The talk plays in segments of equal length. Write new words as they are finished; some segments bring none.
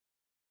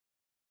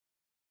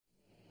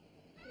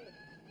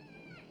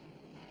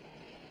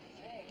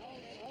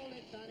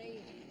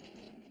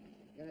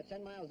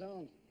10-mile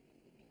zone.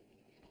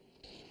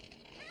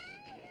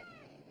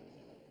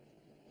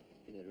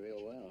 You did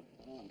real well.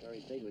 Oh, I'm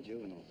very big with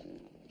juveniles.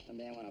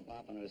 Someday I want to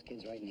pop one of those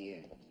kids right in the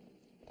ear.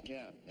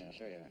 Yeah,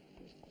 sure you are.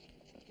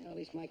 You know, at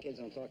least my kids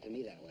don't talk to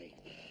me that way.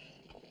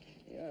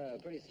 You're a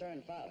pretty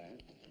stern father, huh?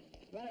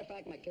 As a matter of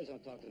fact, my kids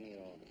don't talk to me at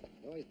all.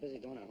 They're always busy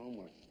doing their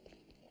homework.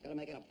 Gotta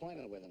make an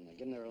appointment with them and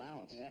give them their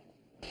allowance. Yeah.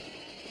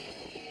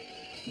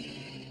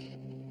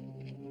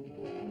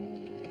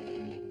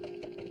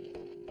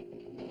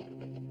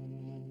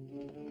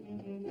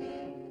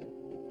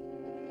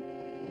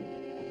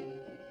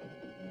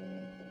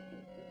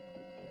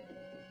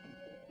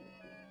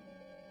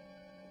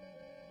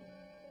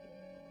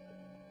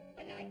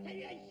 I tell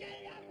you, shut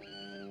up!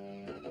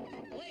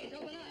 Please,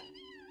 open up!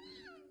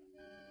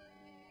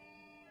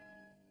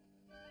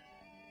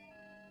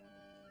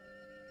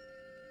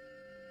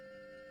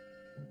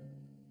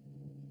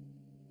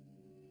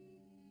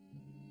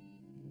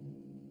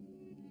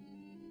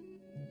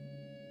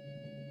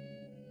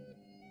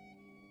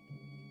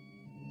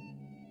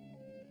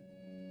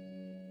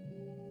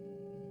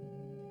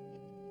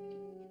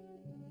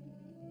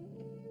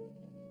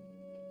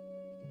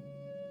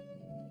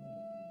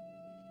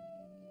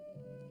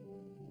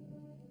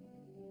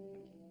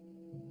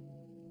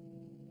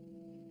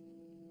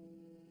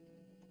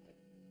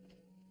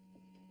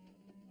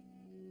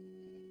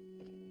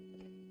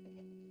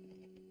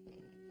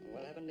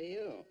 What happened to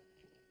you?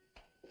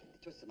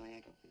 Twisted my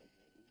ankle.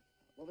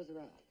 What was the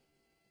row?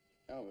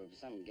 Oh,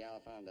 some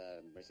gal found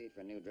a receipt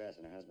for a new dress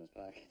in her husband's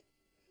pocket.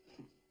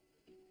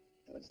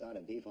 That would start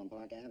a beef on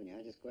Park Avenue.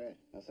 I just squared.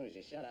 As soon as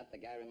she shut up, the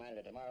guy reminded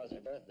her tomorrow's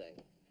her birthday.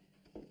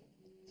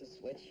 It's a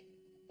switch.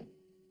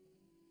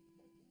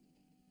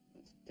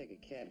 Let's take a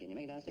cab. Can you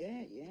make it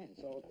downstairs? Yeah.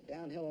 It's all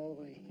downhill all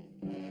the way.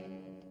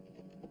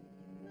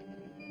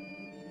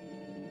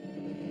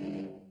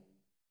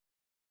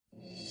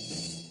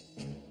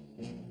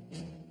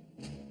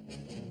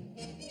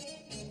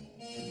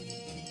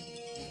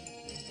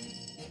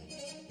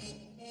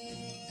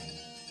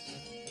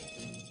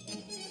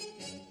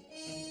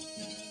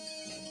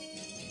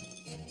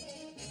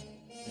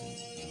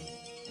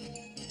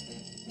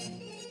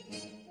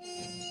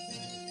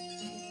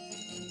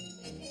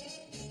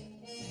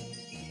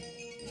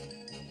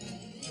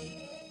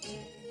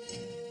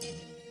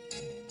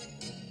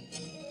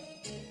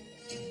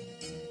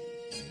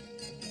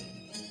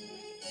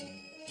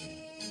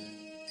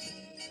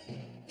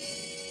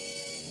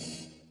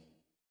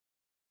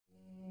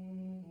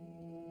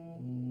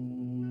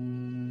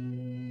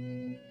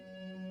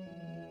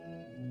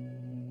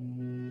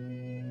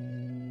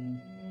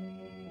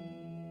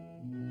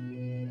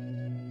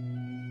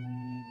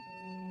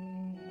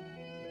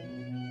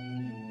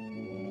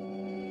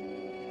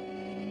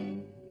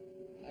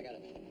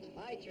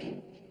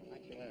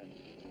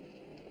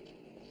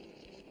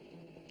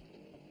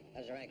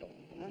 How's your ankle?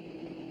 Huh?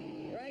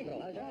 Your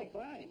ankle. How's your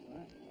ankle? Fine.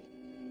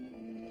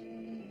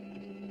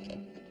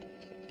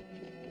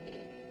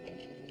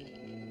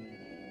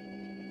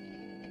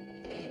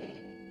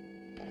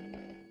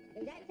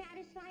 Does that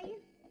satisfy you?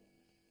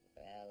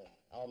 Well,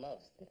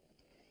 almost. Don't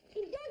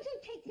you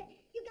take that.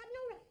 You got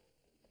no right.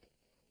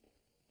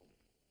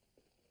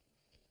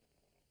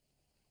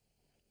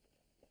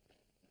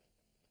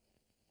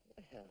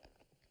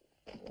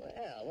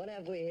 Well, what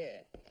have we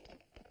here?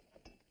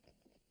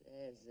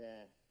 There's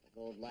a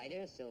gold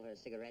lighter, silver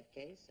cigarette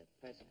case, a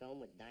press comb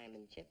with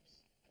diamond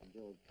chips, a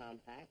jeweled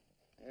compact.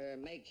 Her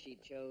make sheet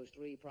shows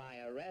 3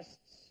 prior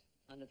arrests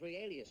under 3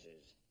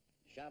 aliases.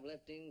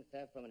 Shoplifting,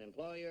 theft from an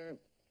employer,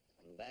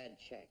 and bad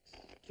checks.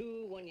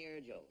 2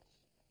 one-year jolts.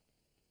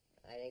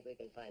 I think we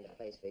can find a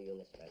place for you,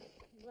 Miss President.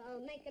 Well,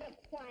 make it a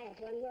quiet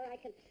one where I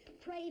can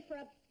pray for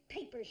a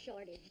paper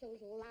shortage.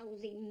 Those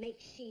lousy make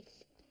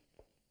sheets.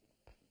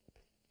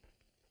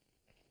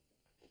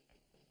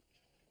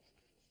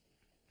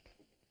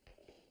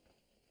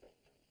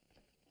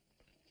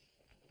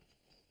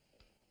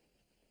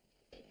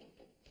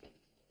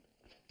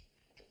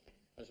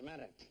 What's the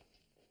matter?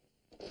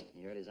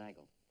 He hurt his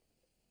ankle.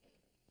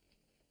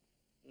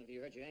 If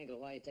you hurt your ankle,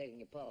 why are you taking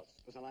your pulse?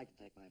 Because I like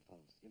to take my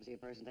pulse. You ever see a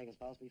person take his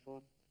pulse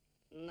before?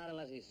 Not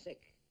unless he's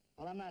sick.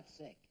 Well, I'm not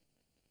sick.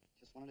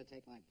 Just wanted to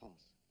take my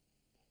pulse.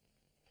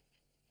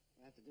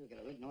 What I have to do, get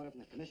a written order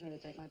from the commissioner to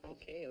take my pulse?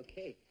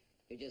 Okay.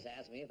 You just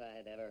asked me if I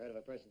had ever heard of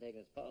a person taking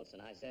his pulse,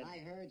 and I said... I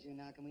heard you.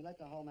 Now, can we let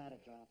the whole matter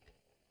drop?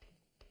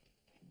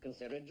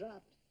 Consider it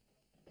dropped.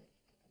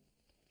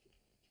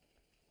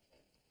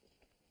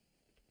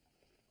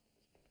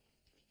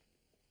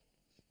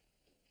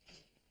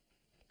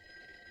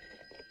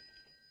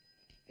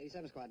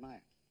 '87 Squad,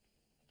 Meyer.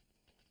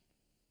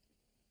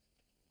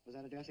 Was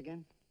that address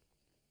again?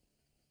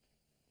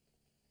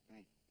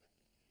 Right.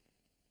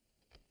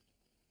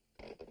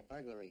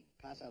 Burglary.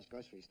 Pass House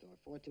Grocery Store,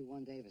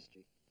 421 Davis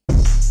Street.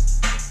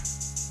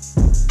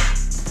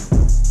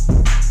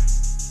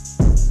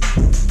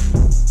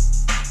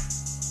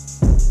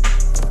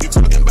 You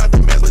talking about the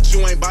mess, but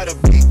you ain't by the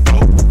beat,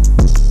 though.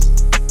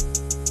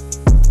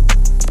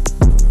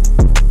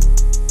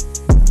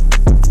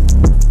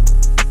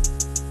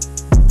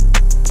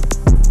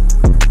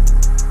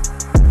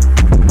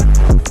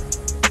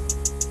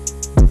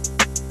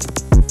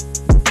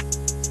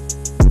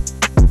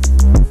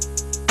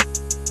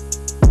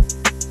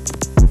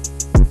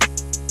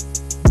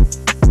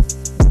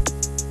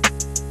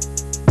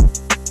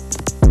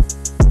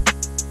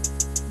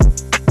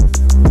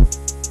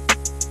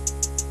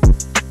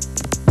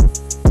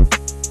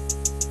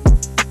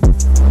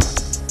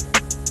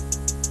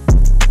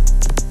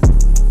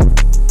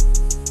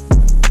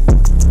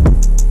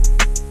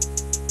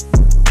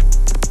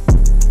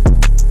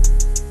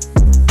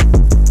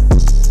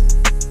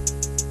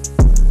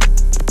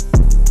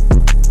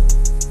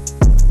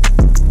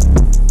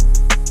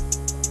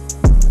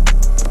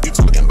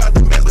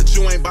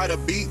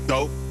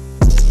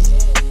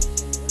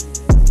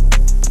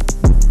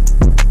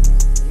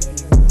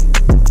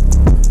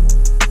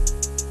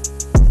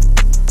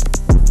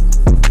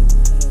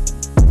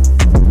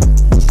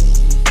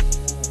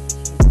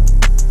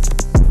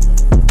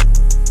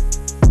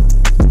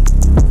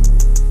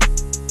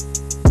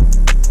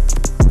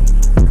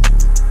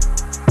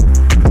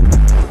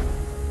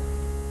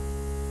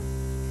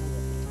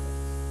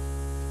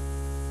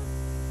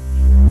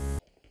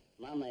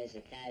 Mama is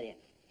Italian.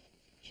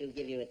 She'll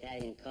give you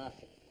Italian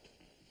coffee.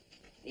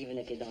 Even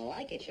if you don't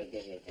like it, she'll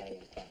give you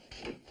Italian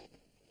coffee.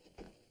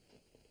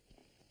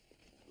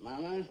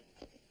 Mama,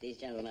 these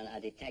gentlemen are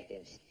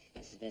detectives.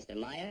 This is Mr.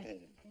 Meyer,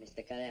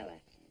 Mr.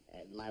 Carella,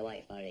 my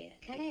wife, Maria.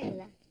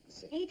 Carella.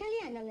 Sì. È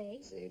italiana lei?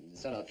 Sì,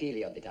 sono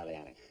figlio di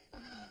italiano.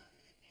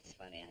 It's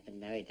funny, I've been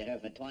married to her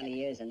for 20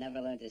 years and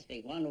never learned to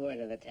speak one word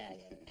of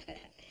Italian.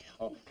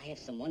 Oh, I have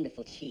some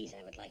wonderful cheese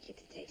I would like you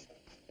to taste.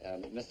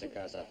 Mr.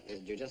 Karsoff,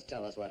 did you just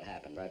tell us what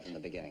happened right from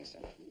the beginning, sir?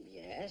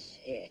 Yes?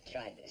 Here,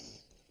 try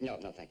this. No,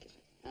 thank you, sir.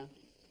 Huh?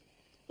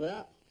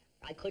 Well,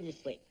 I couldn't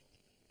sleep.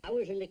 I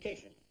was in the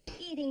kitchen.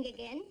 Eating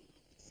again.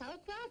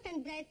 Sauerkraut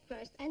and bread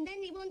first, and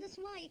then he wonders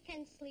why he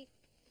can't sleep.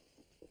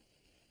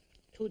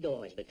 2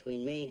 doors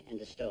between me and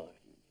the store.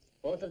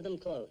 Both of them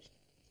closed.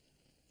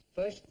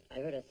 First, I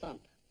heard a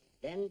thump.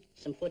 Then,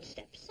 some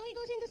footsteps. So he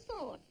goes in the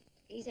store.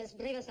 He's as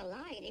brave as a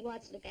lion. He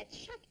wants to get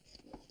shot.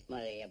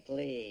 Maria,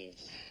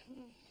 please.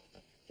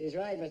 She's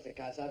right, Mr.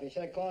 Karsoff. You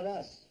should have called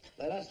us.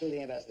 Let us do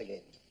the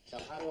investigating. So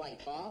how do I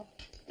call?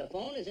 The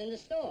phone is in the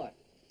store.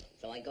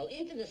 So I go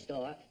into the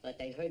store, but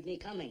they heard me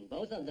coming,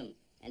 both of them,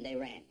 and they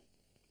ran.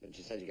 But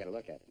you said you got to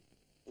look at it.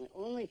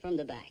 Only from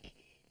the back.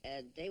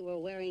 They were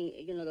wearing,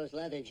 you know, those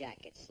leather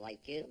jackets,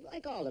 like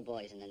all the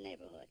boys in the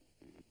neighborhood.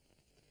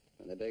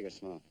 Are they big or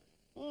small?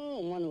 Oh,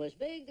 one was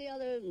big, the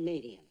other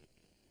medium.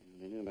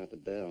 They knew about the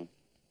bill.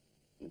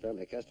 They're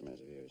probably customers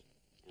of yours.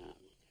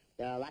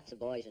 There are lots of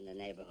boys in the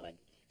neighborhood.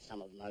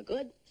 Some of them are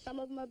good, some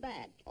of them are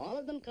bad. All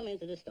of them come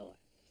into the store.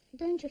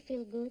 Don't you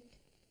feel good?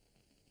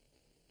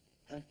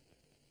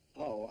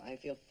 Oh, I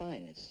feel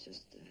fine. It's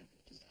just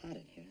hot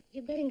in here.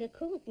 You're getting a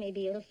cold,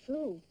 maybe, or a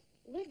flu.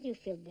 Where do you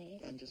feel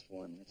bad? I'm just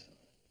warm, that's all.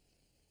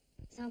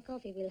 Some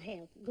coffee will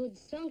help. Good,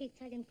 strong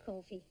Italian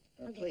coffee.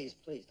 Okay.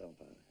 Please don't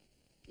bother.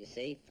 You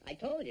see, I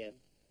told you.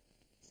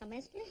 Some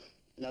aspirin?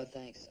 No,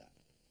 thanks.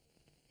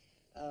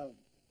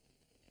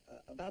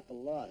 About the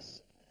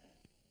loss,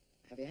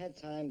 have you had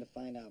time to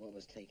find out what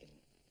was taken?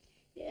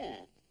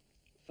 Yeah.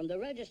 From the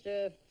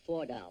register,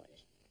 $4.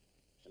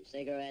 Some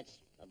cigarettes,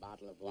 a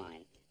bottle of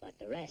wine. But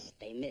the rest,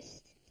 they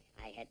missed.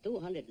 I had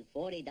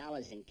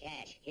 $240 in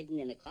cash hidden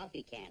in a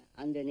coffee can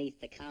underneath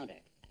the counter.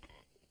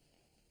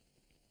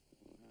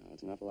 Wow,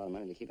 that's an awful lot of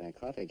money to keep in a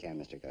coffee can,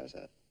 Mr.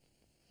 Karsoff.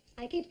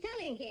 I keep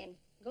telling him,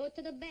 go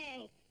to the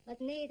bank.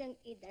 But Nathan,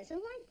 he doesn't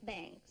like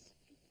banks.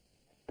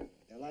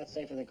 They're a lot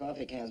safer than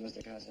coffee cans,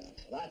 Mr. Karsoff.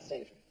 A lot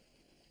safer.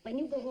 When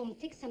you go home,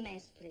 take some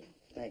aspirin.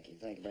 Thank you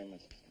very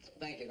much.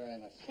 Thank you very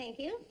much. Thank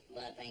you.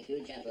 Well, thank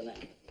you,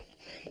 gentlemen.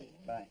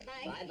 Bye.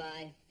 Bye.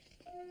 Bye-bye.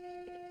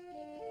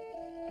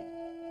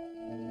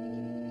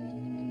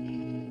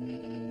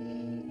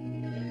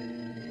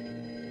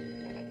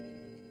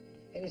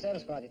 '87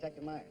 Squad,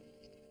 Detective Meyer.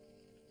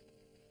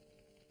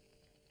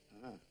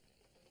 Uh-huh.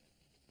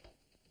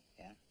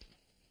 Yeah?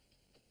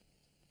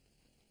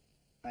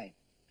 Right.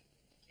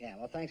 Yeah,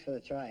 well, thanks for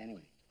the try,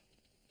 anyway.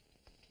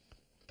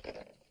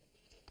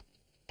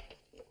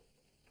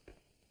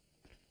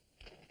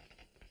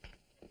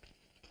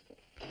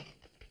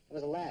 It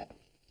was a lab.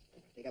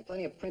 They got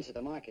plenty of prints at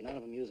the market, none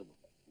of them usable.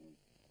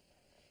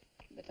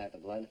 The type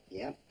of blood?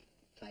 Yep.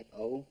 Type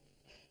O.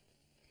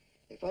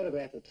 They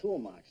photographed the tool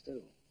marks,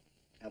 too.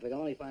 Now, if we can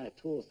only find the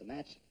tools to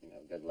match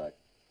them. Good luck.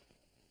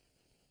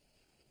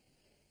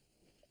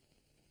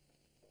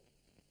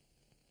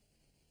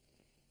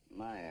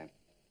 Meyer.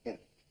 Yeah.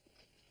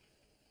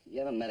 You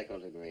have a medical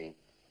degree.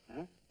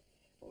 Huh?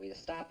 Will you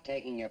stop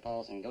taking your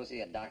pulse and go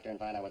see a doctor and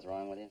find out what's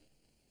wrong with you?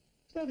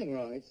 There's nothing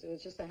wrong.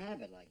 It's just a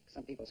habit, like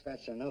some people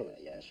scratch their nose.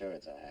 Yeah, sure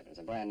it's a habit. It's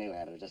a brand new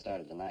habit. It just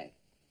started tonight.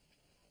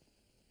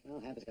 Well,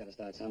 habits got to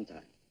start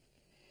sometime.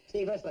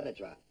 Steve, let's let it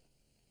drop.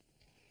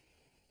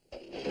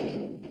 Is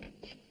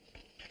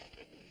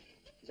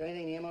there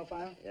anything in the MO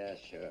file? Yeah,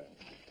 sure.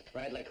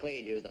 Fred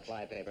Laclede used the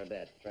flypaper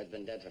bit. Fred's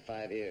been dead for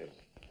 5 years.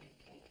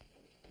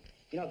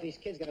 You know, if these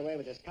kids get away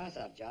with this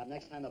Karsoff job,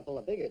 next time they'll pull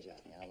a bigger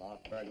job. Yeah,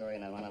 loft burglary,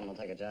 and then one of them will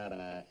take a job in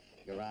a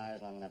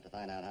garage. One will have to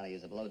find out how to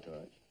use a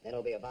blowtorch. Then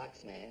he'll be a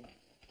box man.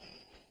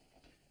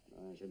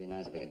 Well, it should be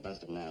nice if we could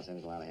bust him now.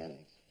 Saves a lot of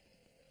headaches.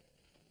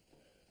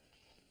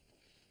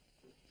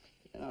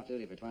 You've been off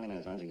duty for 20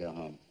 minutes. Why don't you go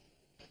home?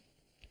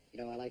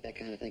 You know, I like that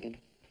kind of thinking.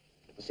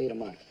 We'll see you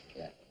tomorrow.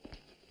 Yeah.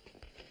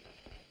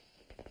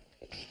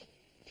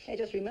 Hey,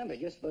 just remembered,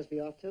 you're supposed to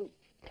be off, too.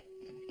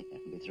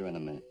 I'll be through in a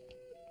minute.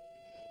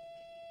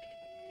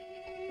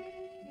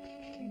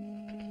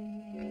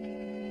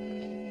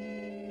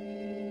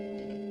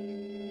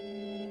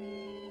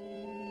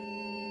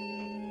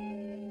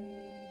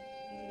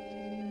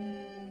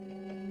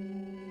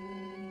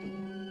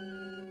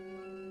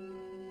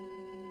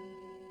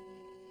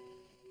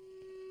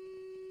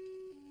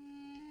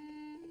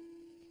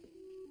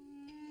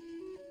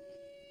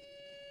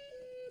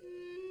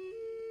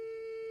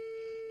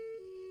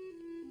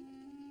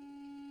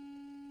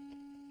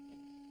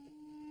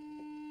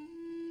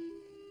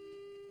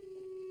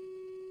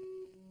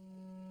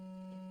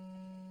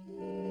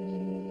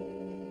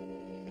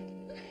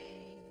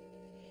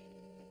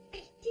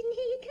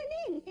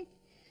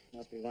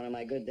 One of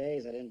my good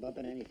days, I didn't bump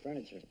into any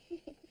furniture.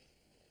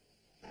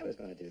 I was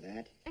going to do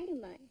that. I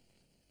don't mind.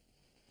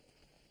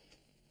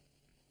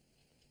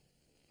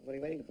 What are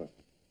you waiting for?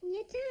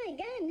 Your tie,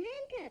 gun,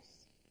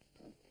 handcuffs.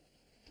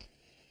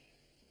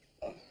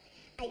 Oh.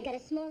 I got a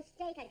small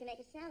steak. I can make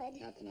a salad.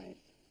 Not tonight.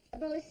 A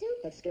bowl of soup?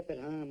 Let's skip it,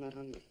 huh? I'm not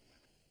hungry.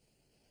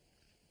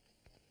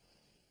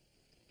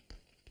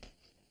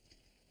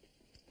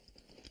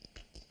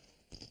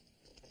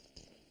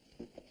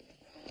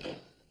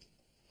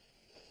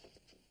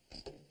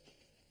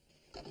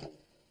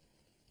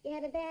 You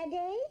have a bad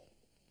day?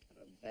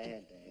 A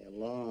bad day, a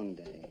long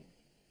day.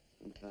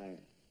 I'm tired.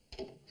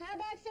 How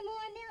about some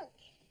more milk?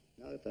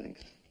 No,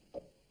 thanks.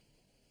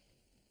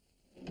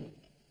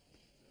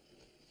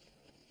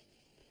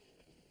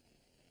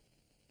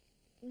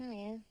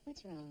 Maya,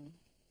 what's wrong?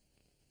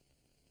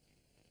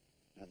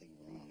 Nothing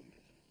wrong.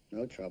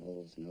 No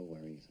troubles, no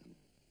worries.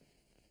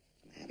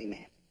 I'm a happy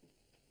man.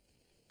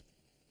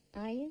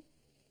 Are you?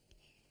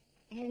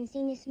 I haven't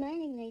seen you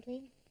smiling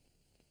lately.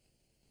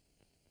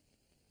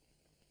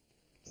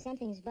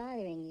 Something's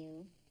bothering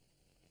you.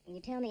 And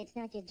you tell me it's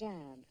not your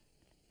job.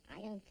 I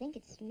don't think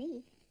it's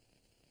me.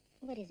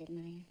 What is it,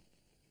 Maya?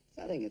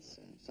 I think it's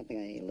something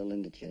I ate, a little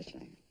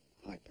indigestion,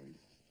 heartburn.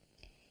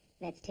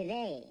 That's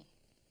today.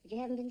 But you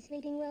haven't been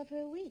sleeping well for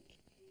a week.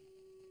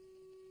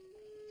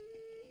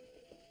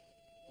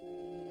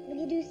 Will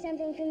you do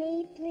something for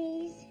me,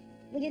 please?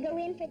 Will you go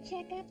in for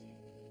checkup?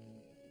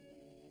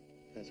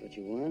 That's what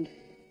you want?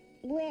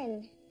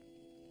 When?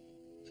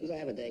 As soon as I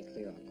have a day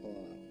clear, I'll call.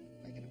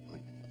 I'll make an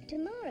appointment.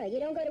 Tomorrow. You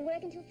don't go to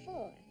work until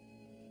 4.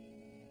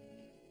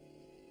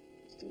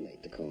 It's too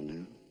late to call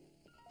now.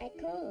 I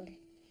called.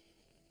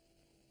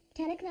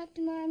 10 o'clock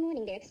tomorrow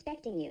morning. They're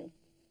expecting you.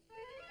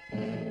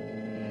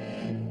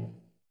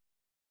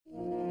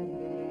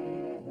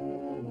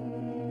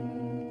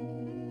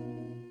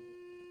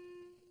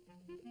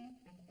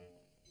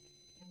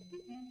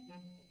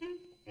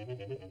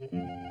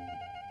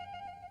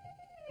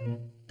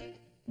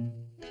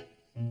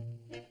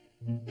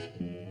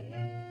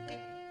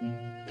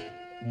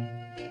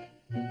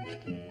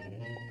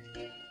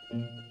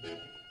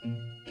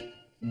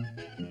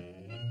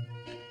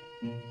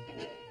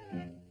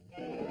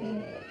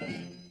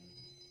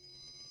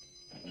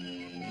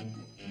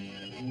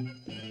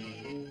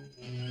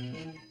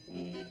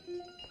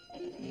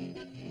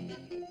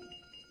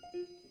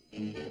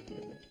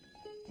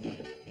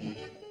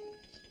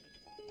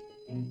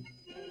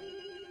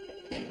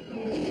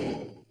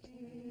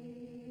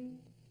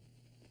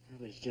 It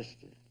was just...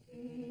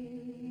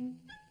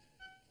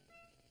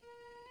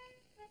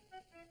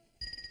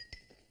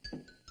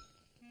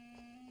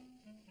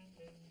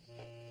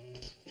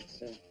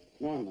 It's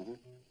normal, huh?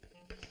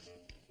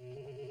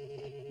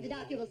 The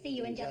doctor will see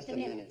you in just a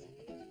minute.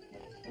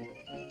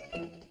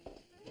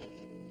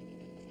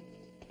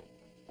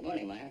 Good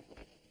morning, Meyer.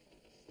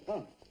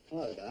 Oh,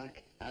 hello,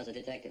 Doc. How's the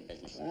detective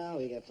business? Well,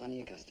 we got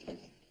plenty of customers.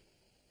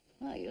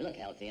 Well, you look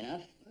healthy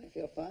enough. I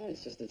feel fine.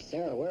 It's just that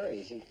Sarah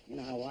worries. You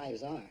know how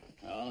wives are.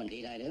 Oh,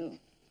 indeed I do.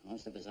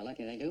 Most of us are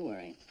lucky they do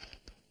worry.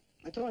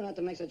 I told her not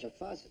to make such a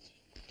fuss.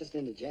 It's just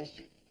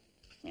indigestion.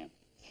 Yeah.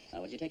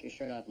 Would you take your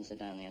shirt off and sit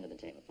down on the end of the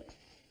table, please?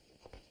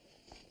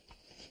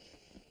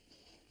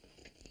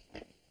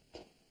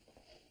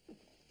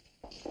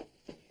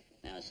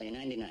 Now, say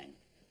 99.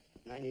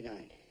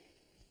 99.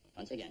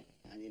 Once again.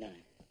 99.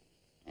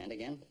 And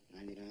again.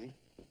 99.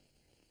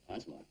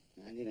 Once more.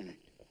 99.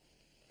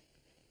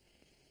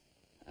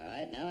 All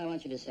right, now I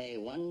want you to say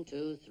 1,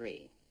 2,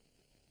 3.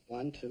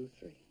 1, 2,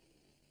 3.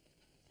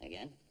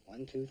 Again.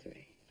 1, 2,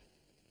 3.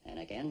 And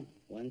again.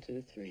 1,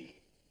 2, 3.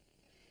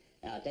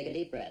 Now, take a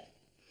deep breath.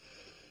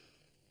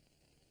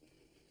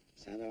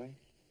 Sound all right?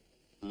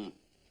 Hmm.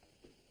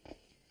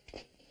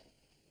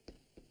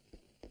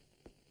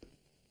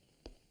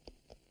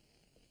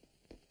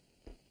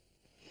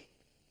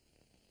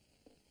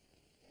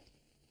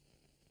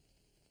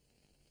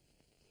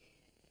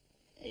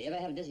 You ever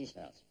have dizzy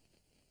spells?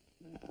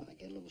 Well, I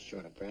get a little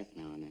short of breath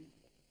now and then.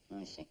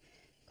 I see.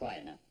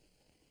 Quiet now.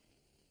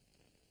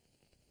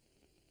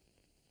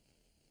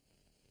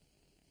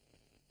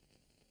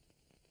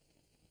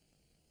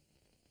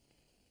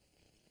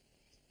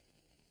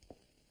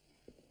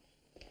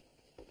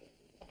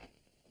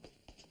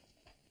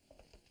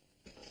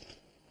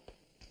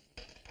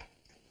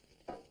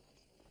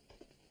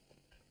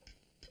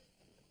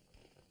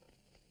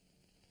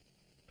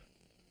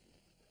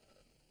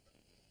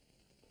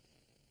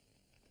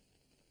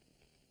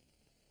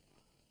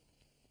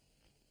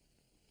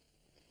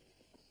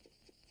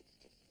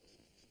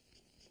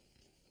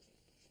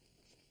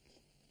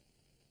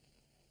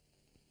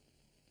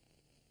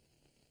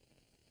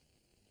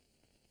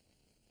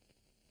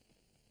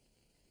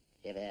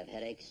 You ever have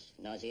headaches,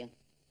 nausea?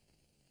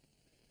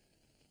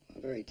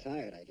 I'm very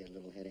tired. I get a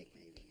little headache,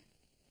 maybe.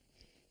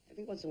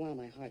 Every once in a while,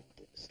 my heart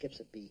skips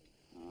a beat.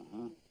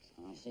 Uh-huh.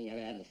 I see. You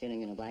ever have the feeling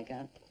you're in a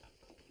blackout?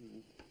 Mm-hmm.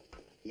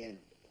 Yeah,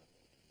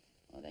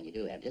 Well, then you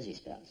do have dizzy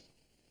spells.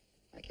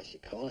 I guess you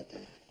call it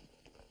that.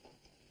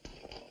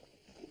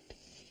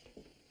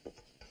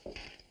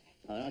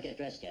 Oh, don't get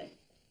dressed yet.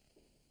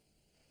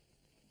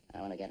 I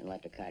want to get an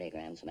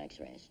electrocardiogram and some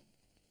x-rays.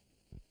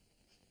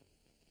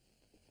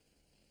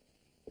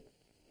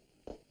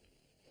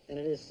 Then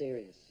it is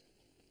serious.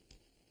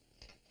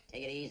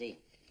 Take it easy.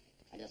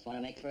 I just want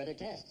to make further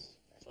tests.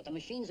 That's what the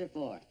machines are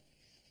for.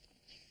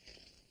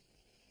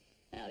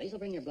 Now, these will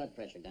bring your blood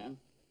pressure down.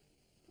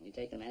 You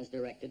take them as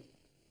directed,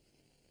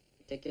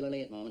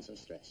 particularly at moments of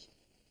stress.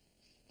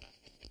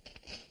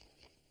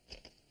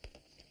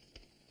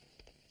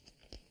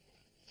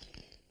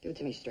 Give it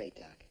to me straight,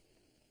 Doc.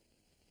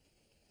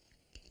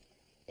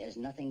 There's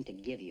nothing to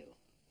give you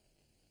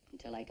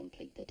until I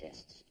complete the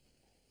tests.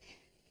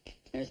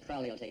 Nurse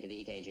Crowley will take you to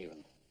the EKG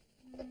room.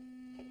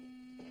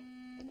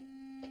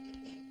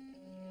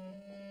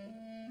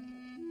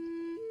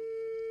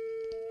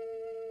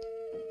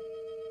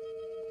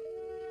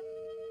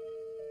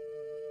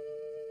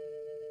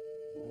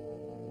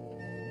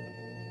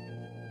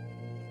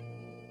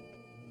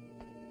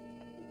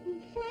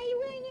 Why are you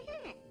wearing your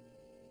hat?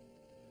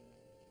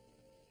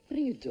 What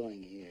are you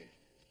doing here?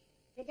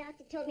 The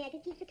doctor told me I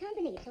could keep the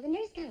company till the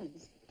nurse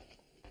comes.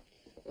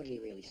 What did he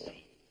really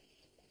say?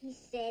 He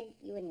said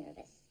you were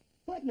nervous.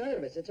 What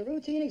nervous? It's a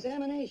routine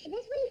examination.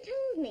 That's what he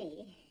told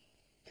me.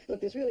 Look,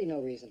 there's really no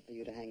reason for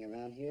you to hang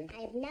around here.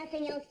 I have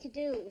nothing else to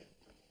do.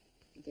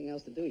 Nothing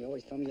else to do. You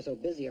always tell me you're so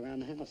busy around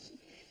the house.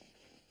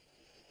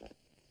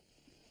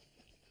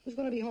 Who's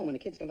going to be home when the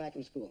kids come back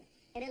from school?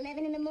 At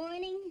 11 in the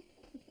morning?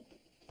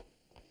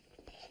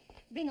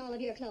 Bring all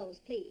of your clothes,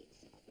 please.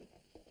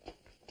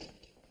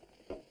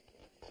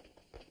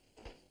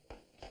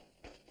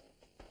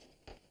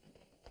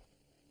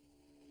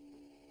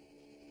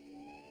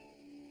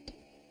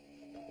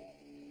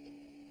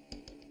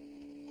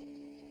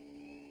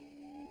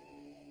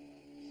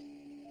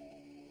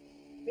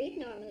 Breathe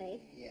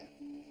normally. Yeah.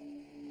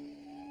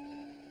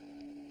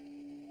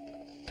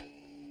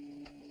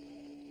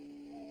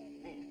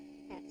 There,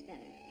 that's better.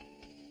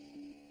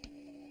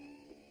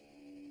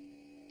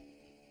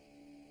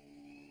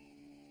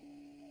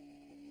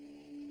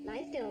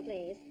 Lie still,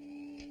 please.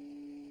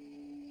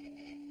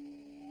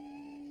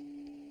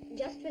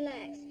 Just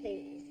relax,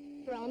 please.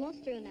 We're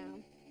almost through now.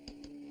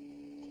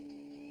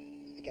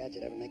 The guys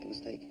did ever make a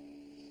mistake?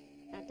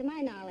 Not to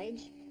my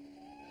knowledge.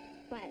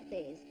 Quiet,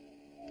 please.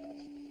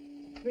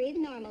 Breathe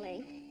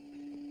normally.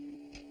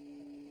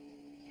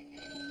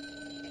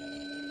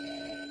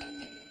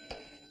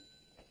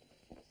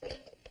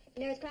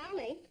 Nurse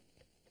Crowley?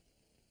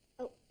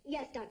 Oh,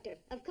 yes, doctor,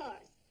 of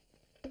course.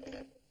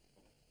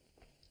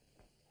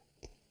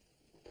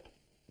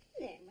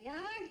 There we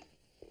are.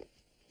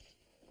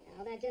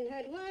 Now, that didn't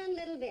hurt one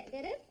little bit,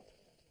 did it?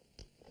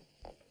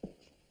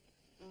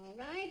 All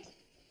right.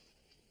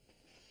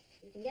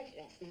 You can get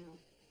dressed now.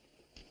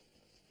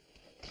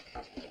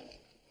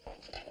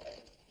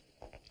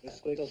 This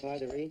squiggle's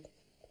hard to read.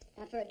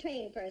 Not for a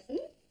trained person.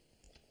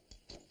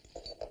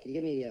 Can you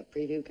give me a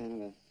preview,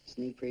 kind of a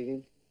sneak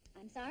preview?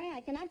 I'm sorry, I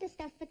cannot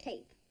discuss the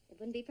tape. It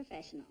wouldn't be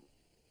professional.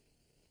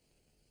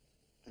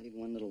 Not even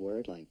one little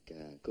word like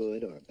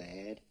good or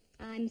bad?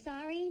 I'm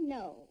sorry,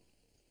 no.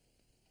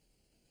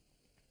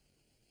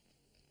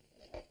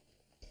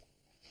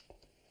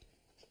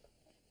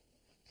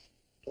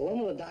 Well, when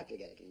will the doctor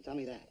get it? Can you tell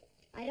me that?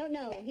 I don't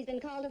know. He's been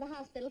called to the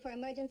hospital for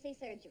emergency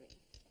surgery.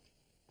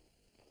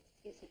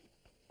 Excuse me.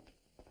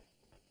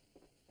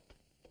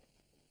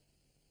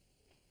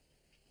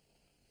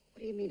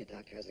 What do you mean the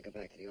doctor has to go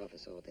back to the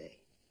office all day?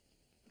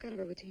 What kind of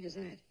a routine is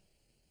that?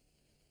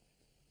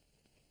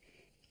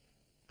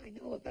 I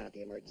know about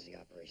the emergency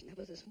operation. That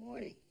was this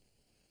morning.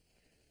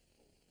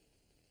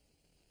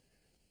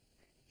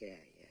 Yeah.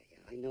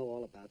 I know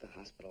all about the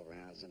hospital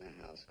rounds and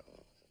the house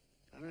calls.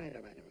 All right, I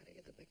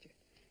get the picture.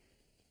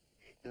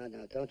 No,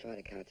 don't try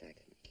to contact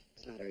him.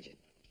 It's not urgent.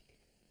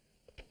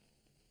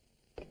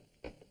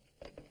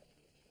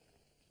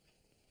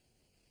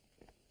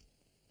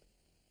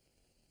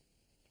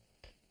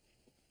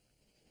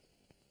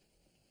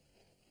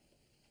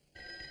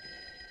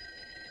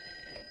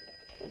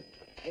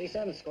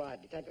 '87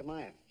 Squad, Detective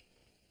Meyer.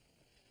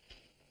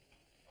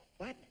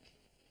 What?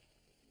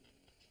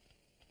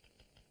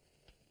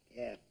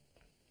 Yeah,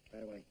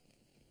 right away.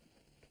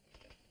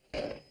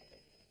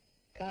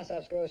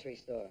 Kossoff's grocery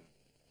store.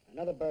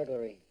 Another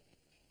burglary.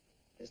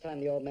 This time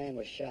the old man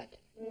was shot.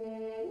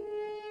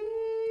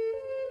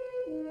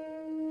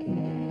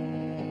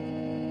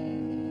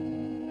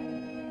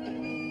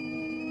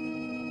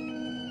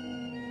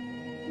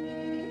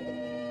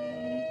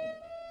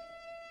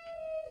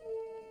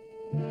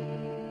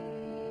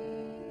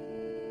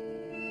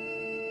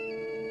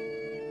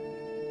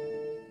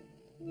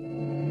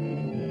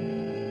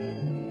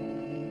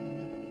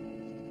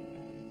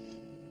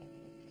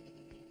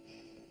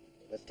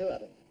 There's two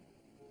of them.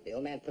 The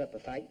old man put up a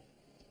fight.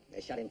 They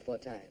shot him 4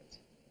 times.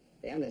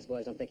 The ambulance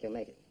boys don't think he'll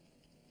make it.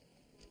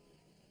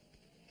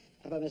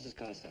 How about Mrs.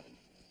 Kossoff?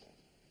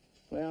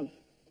 Well,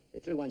 they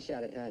threw one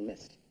shot at her and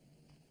missed.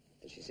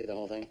 Did she see the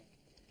whole thing?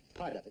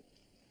 Part of it.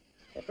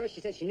 At first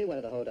she said she knew one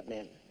of the hold-up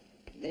men.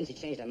 Then she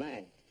changed her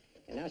mind.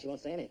 And now she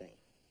won't say anything.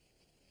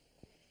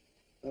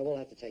 Well, we'll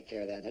have to take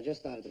care of that. Now, just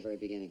start at the very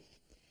beginning.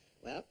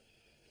 Well,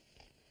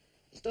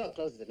 The store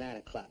closes at 9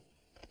 o'clock.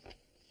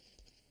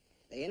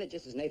 They in it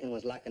just as Nathan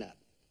was locking up.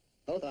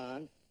 Both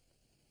armed,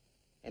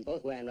 and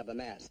both wearing rubber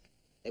masks.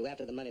 They were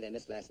after the money they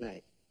missed last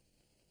night.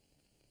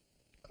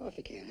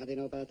 Coffee can. How'd they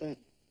know about that?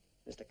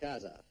 Mr.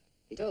 Kozov.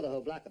 He told the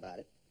whole block about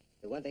it.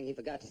 The one thing he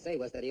forgot to say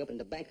was that he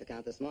opened a bank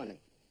account this morning.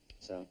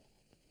 So?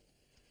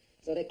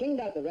 So they cleaned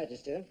out the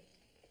register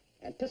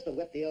and pistol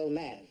whipped the old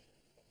man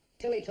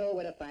till he told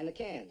where to find the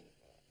can.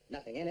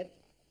 Nothing in it.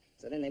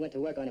 So then they went to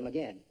work on him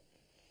again.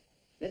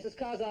 Mrs.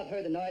 Kozov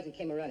heard the noise and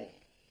came a-running.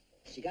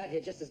 She got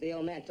here just as the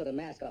old man tore the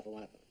mask off of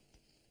one of them.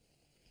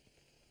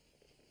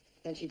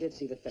 Then she did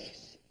see the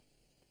face.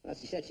 Well,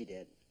 she said she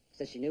did.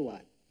 Said she knew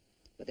one.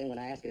 But then when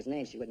I asked her his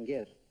name, she wouldn't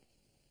give.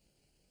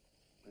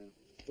 Well,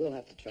 we'll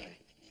have to try.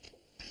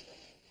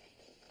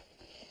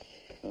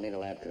 We'll need a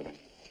lab crew.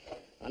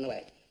 On the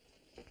way.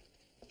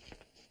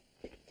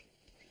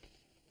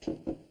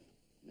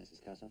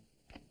 Mrs. Kozov?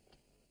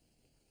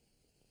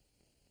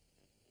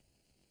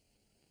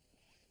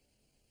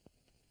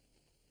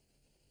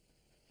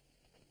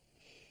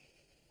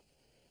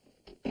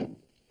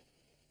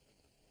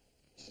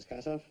 Mrs.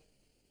 Kossoff?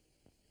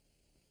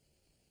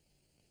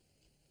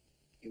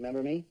 You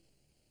remember me?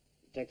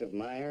 Detective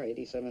Meyer,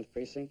 87th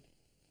Precinct?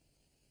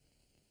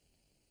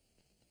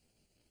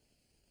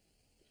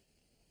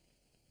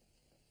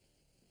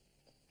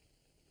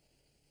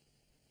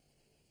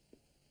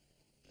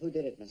 Who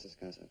did it, Mrs.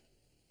 Kossoff?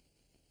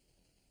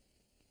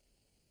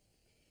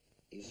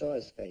 You saw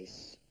his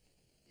face.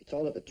 You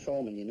told the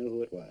patrolman you knew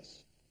who it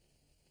was.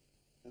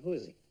 Now, who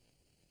is he?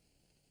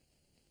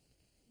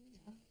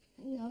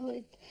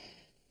 No,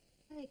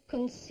 I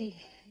couldn't see.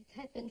 It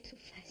happened too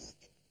fast.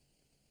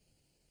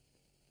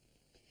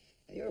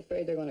 You're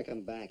afraid they're going to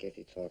come back if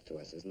you talk to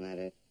us, isn't that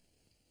it?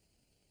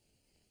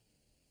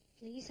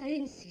 Please, I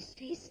didn't see his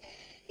face.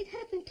 It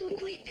happened too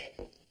quick.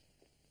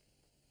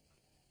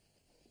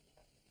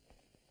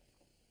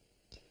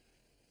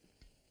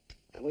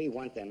 And we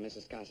want them,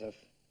 Mrs. Kossoff.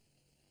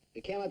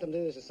 We can't let them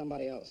do this to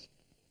somebody else.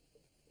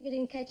 You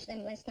didn't catch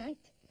them last night?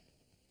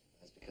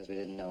 That's because we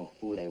didn't know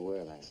who they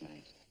were last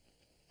night.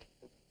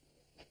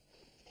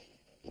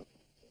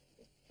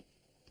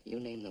 You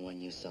name the one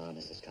you saw,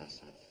 Mrs.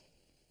 Kossoff.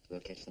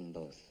 We'll catch them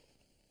both.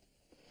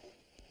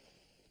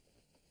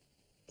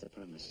 It's a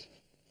promise.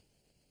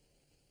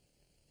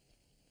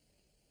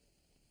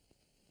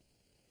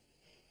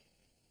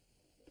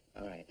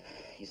 All right.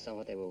 You saw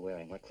what they were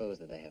wearing. What clothes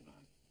did they have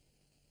on?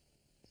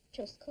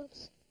 Just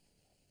close.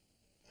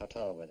 How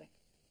tall were they?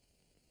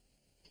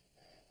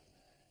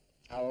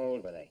 How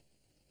old were they?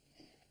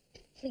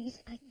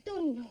 Please, I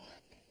don't know.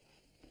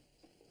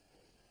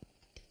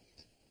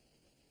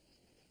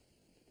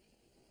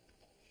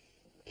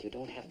 You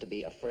don't have to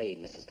be afraid,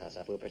 Mrs.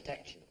 Kossoff. We'll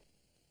protect you.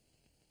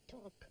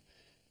 Talk.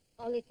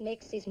 All it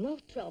makes is more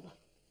trouble.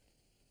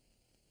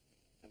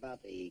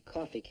 About the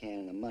coffee can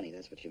and the money,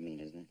 that's what you mean,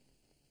 isn't it?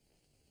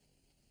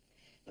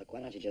 Look,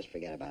 why don't you just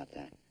forget about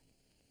that?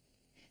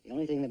 The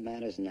only thing that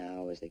matters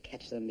now is to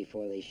catch them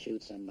before they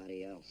shoot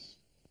somebody else.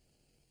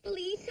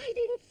 Please, I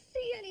didn't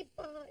see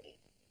anybody.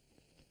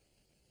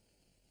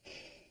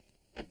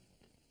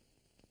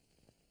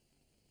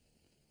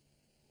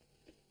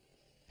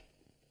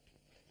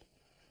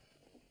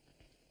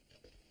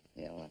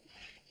 Yeah, what?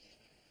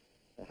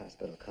 The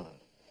hospital called.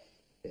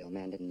 The old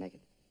man didn't make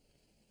it.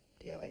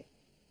 DOA.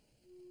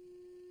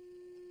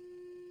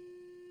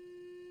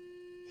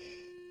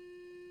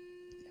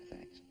 Is that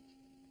facts?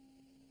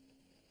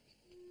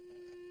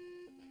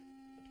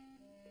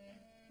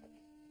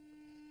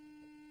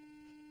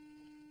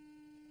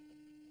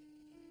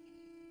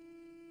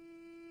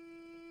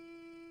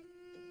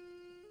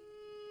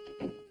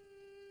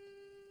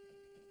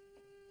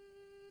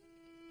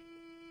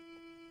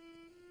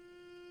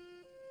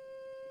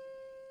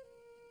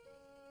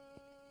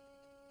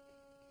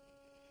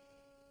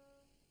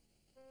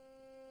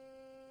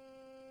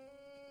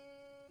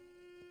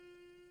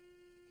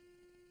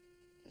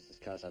 Mrs.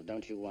 Kossoff,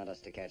 don't you want us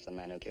to catch the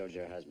man who killed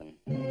your husband?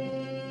 What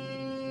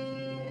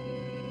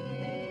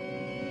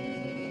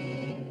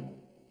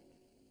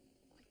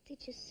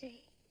did you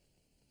say?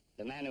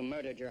 The man who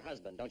murdered your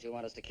husband, don't you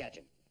want us to catch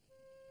him?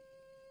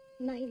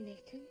 My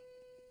Nathan?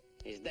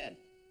 He's dead.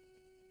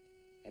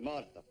 È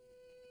morto.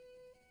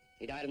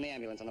 He died in the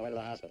ambulance on the way to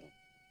the hospital.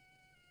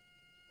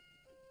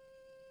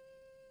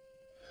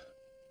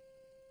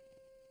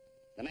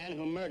 The man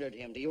who murdered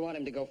him, do you want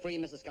him to go free,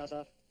 Mrs.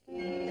 Kossoff?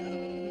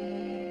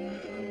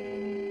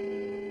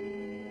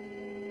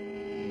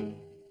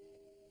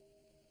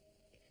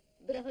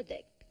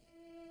 Brodek.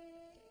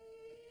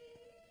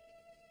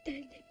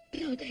 Daddy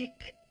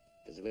Brodek.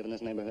 Does he live in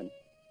this neighborhood?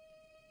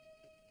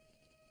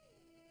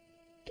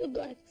 2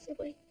 blocks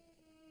away.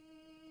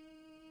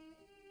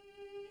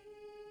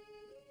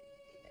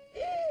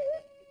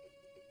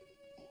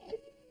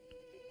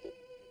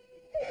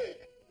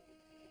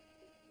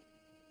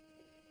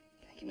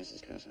 Thank you,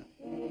 Mrs. Kossoff.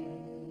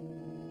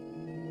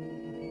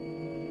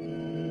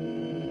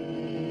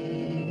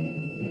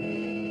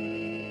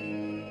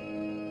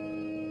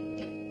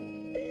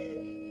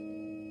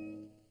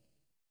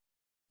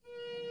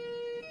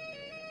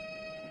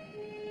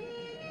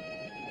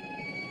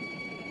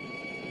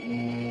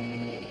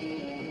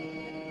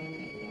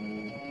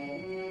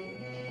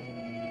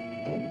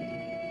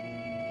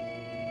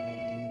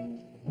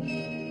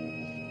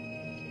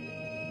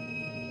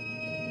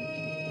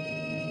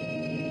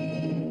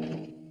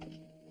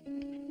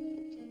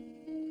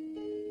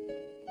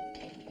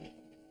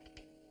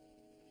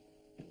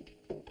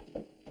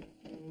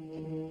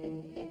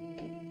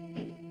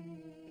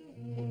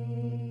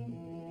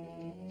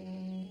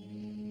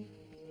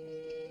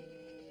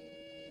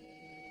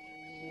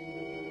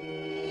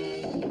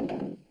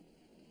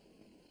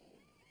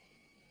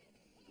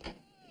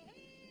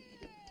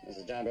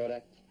 John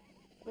Brodak?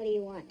 What do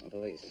you want? The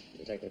police.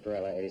 Detective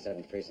Perella,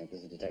 87th Precinct.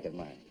 This is Detective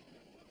Meyer.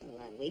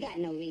 Well, we got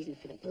no reason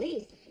for the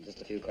police. Just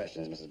a few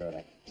questions, Mrs.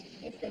 Brodak.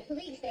 It's the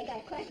police. They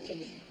got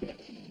questions.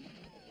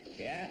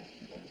 Yeah?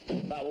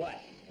 About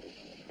what?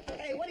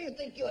 Hey, what do you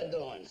think you're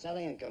doing?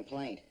 Selling a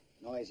complaint.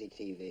 Noisy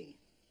TV.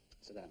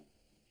 Sit down.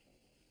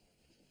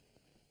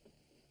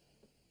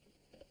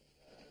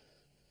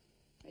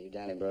 Are you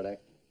Danny Brodak?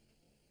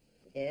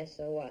 Yeah,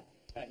 so what?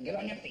 Get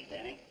on your feet,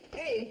 Danny.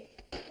 Hey,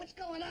 what's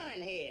going on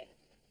here?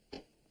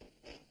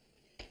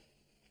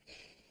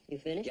 You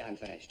finished? Yeah, I'm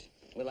finished.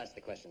 We'll ask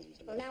the questions,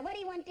 Mr. Well, Brodak. now, what do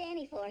you want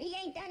Danny for? He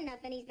ain't done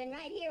nothing. He's been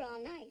right here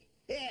all night.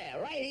 Yeah,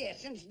 right here,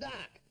 since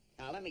dark.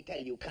 Now, let me tell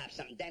you, cops,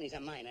 something. Danny's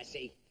a minor,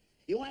 see?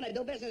 You want to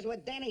do business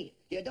with Danny?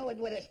 You do it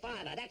with his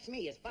father. That's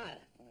me, his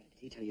father. All right,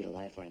 did he tell you to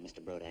lie for him,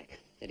 Mr. Brodak?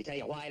 Did he tell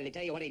you why? Did he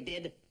tell you what he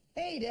did?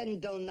 He didn't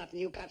do nothing.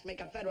 You cops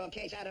make a federal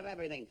case out of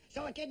everything.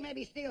 So a kid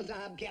maybe steals a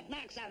hubcap,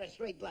 knocks out a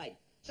street light.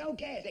 So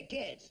cares the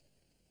kids.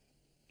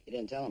 You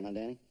didn't tell him, huh,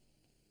 Danny?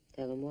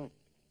 Tell him what?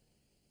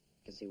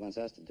 Because he wants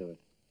us to do it.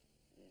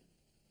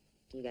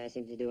 You guys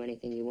seem to do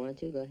anything you want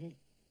to. Go ahead.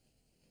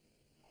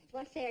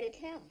 What's there to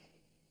tell?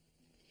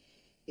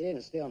 He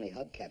didn't steal any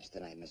hubcaps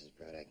tonight, Mrs.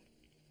 Brodak.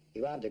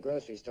 He robbed a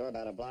grocery store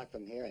about a block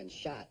from here and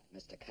shot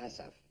Mr.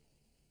 Kassoff.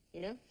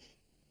 You know?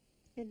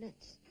 You're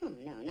nuts. Oh,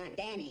 no, not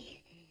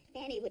Danny.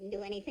 Danny wouldn't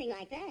do anything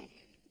like that.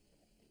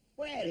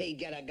 Where'd he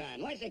get a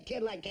gun? Where's a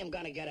kid like him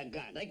gonna get a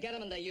gun? They get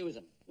him and they use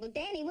him. Well,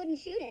 Danny wouldn't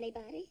shoot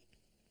anybody.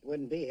 He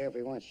wouldn't be here if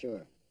we weren't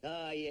sure.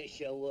 Oh, you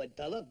sure would.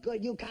 To look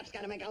good, you cops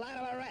gotta make a lot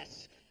of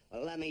arrests.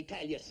 Well, let me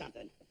tell you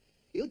something.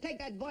 You take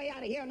that boy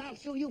out of here and I'll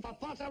sue you for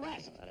false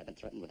arrest. Well, I've been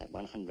threatened with that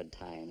 100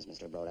 times,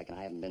 Mr. Brodak, and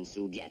I haven't been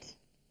sued yet.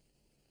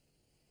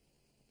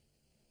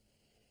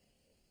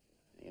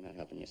 You're not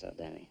helping yourself,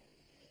 Danny.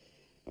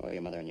 Or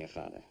your mother and your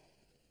father.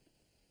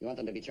 You want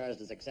them to be charged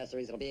as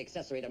accessories? It'll be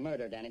accessory to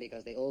murder, Danny,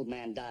 because the old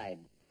man died.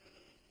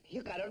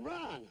 You got it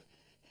wrong.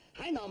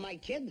 I know my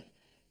kid.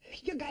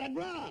 You got it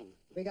wrong.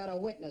 We got a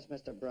witness,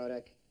 Mr.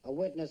 Brodak. A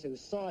witness who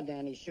saw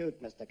Danny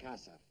shoot Mr.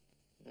 Kassoff.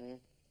 Oh, yeah?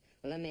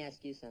 Well, let me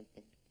ask you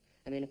something.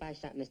 I mean, if I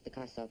shot Mr.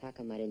 Kassoff, how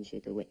come I didn't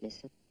shoot the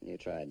witness? You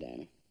tried,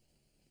 Danny.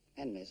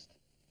 And missed.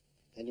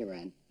 Then you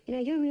ran. You know,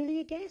 you're really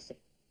a gasser.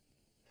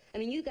 I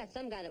mean, you got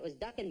some guy that was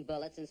ducking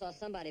bullets and saw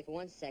somebody for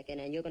 1 second,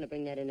 and you're going to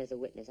bring that in as a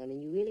witness. I mean,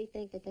 you really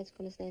think that that's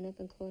going to stand up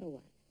in court or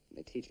what?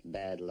 They teach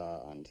bad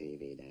law on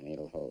TV, Danny.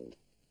 It'll hold.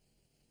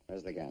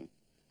 Where's the gun?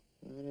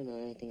 I don't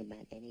know anything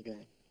about any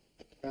gun.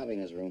 Probably in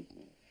his room.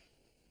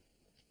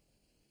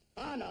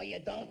 Oh, no, you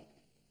don't.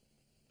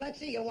 Let's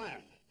see your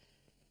warrant.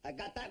 I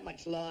got that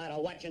much law out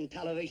of watching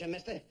television,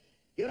 mister.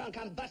 You don't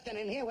come busting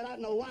in here without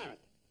no warrant.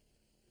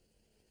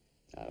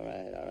 All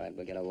right,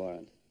 we'll get a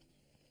warrant.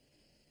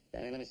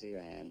 Danny, let me see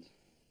your hands.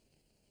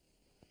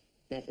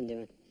 Nothing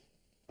doing.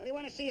 What do you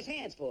want to see his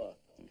hands for?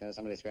 Because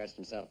somebody scratched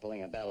himself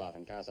pulling a bell off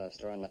in Kassoff's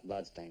store and left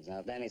bloodstains. Now,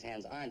 if Danny's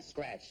hands aren't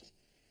scratched,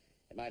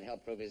 it might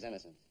help prove his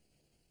innocence.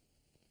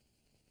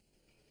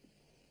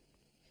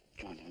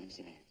 Come on, Danny, let me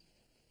see the hands.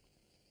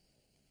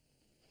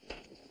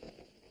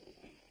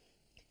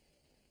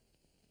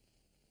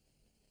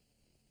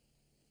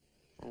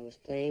 I was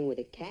playing with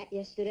a cat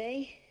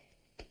yesterday,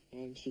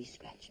 and she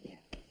scratched me.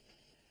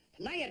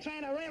 Now you're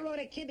trying to railroad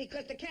a kid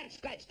because the cat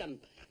scratched him.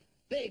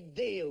 Big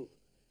deal.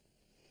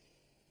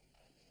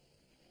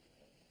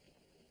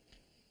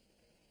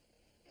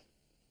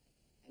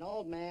 An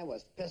old man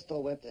was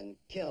pistol whipped and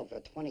killed for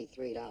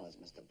 $23,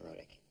 Mr.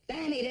 Brodak.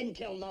 Danny didn't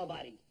kill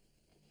nobody.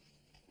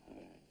 All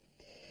right.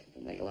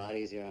 It'd make it a lot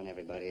easier on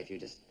everybody if you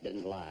just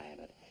didn't lie,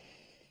 but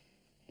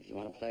if you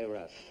want to play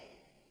rough,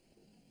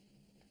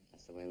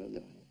 that's the way we'll do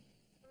it.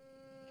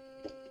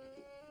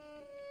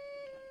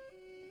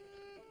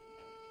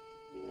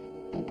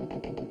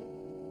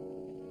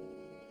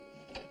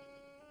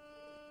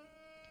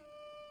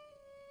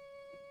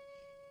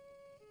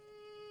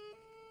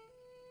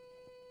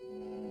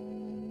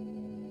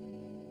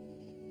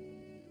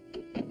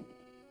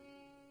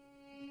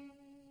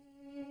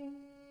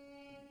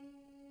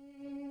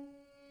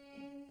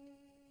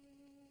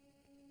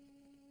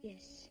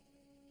 Yes,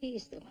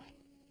 he's the one.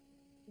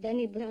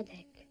 Danny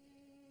Brodak.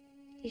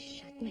 He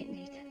shot my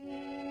Nathan.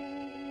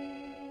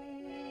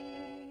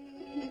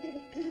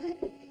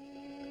 God.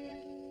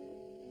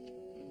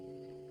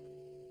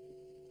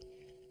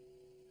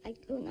 I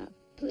go now.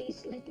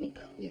 Please let me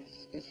go.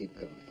 Yes, you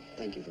go.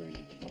 Thank you very much.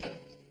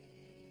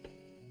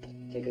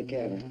 Take good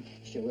care of her, huh?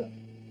 Sure will.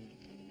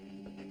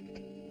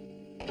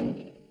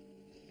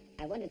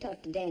 I want to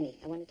talk to Danny.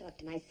 I want to talk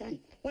to my son.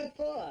 What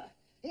for?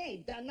 He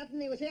ain't done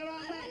nothing. He was here all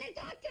I night. want to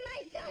talk to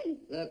my son.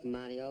 Look,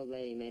 Monty, old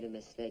lady made a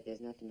mistake.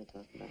 There's nothing to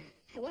talk about.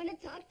 I want to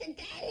talk to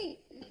Danny.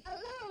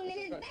 Alone in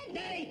his bed.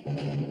 Danny!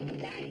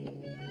 Danny!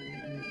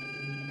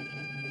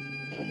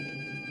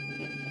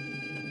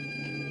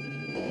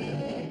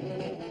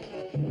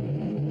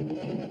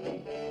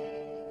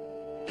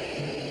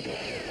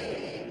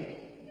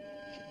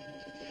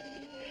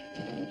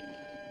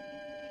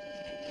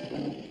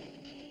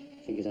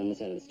 I think he's on this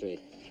side of the street.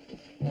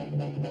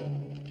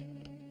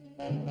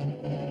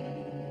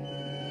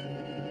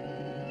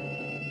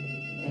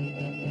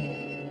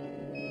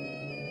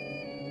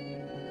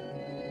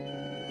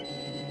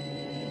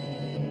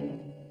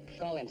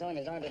 Call him. Tell him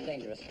his arms are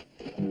dangerous.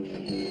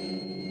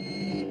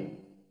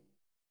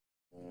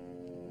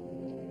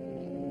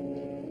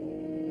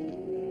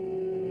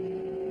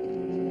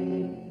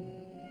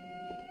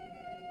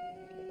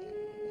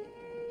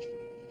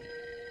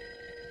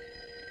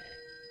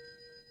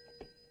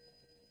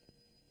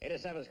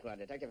 Seven Squad,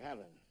 Detective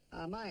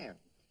Havlin. Meyer,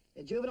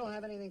 did Juvenile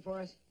have anything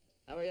for us?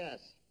 Oh, yes.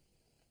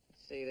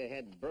 Let's see, they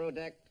had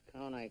Brodeck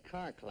on a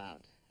car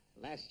clout.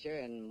 Last year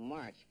in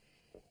March,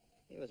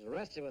 he was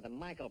arrested with a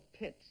Michael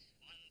Pitt.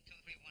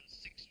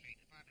 12316 Street,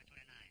 apartment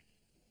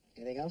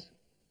 29. Anything else?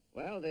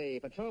 Well, the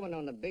patrolman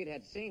on the beat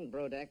had seen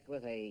Brodeck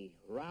with a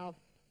Ralph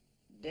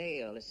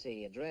Dale. Let's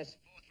see, address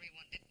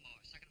 431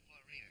 Ditmore, second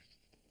floor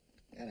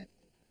rear. Got it.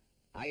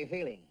 How you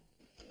feeling?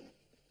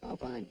 Oh,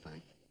 fine.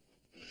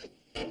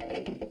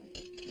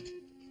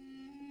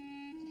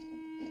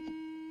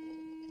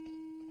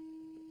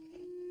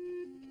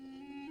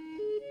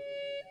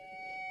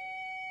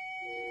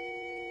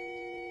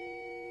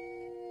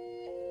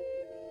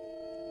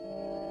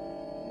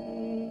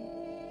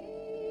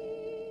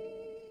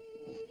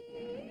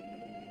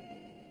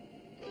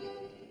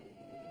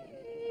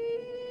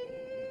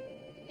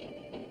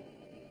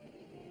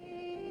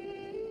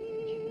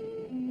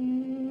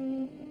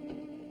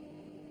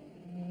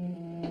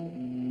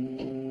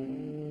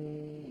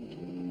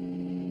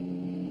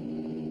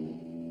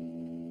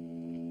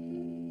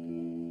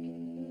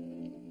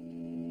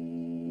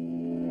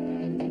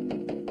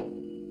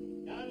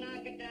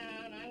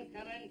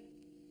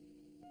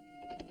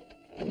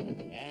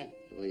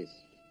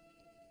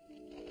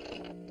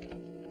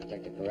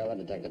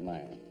 Detective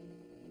Meyer.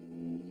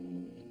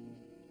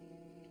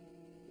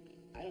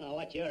 I don't know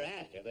what you're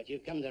after, but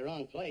you've come to the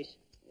wrong place.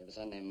 You have a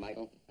son named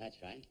Michael? That's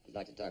right. I'd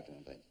like to talk to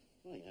him, please.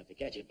 Well, you have to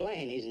catch his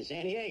plane. He's in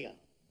San Diego.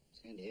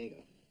 San Diego?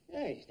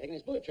 Yeah, he's taking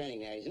his boot training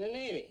there. He's in the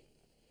Navy.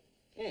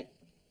 Yeah.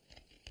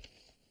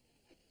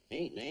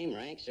 See, name,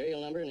 rank,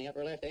 serial number in the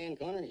upper left-hand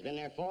corner. He's been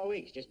there 4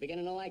 weeks, just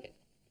beginning to like it.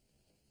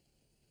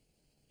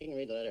 You can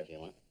read the letter if you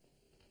want.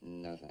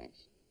 No, thanks.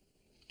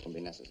 Won't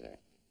be necessary.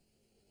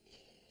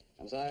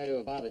 I'm sorry to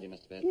have bothered you,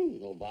 Mr. Pitt.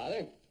 No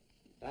bother.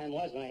 Time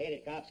was when I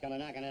hated cops coming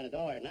knocking on the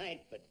door at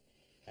night, but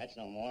that's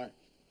no more.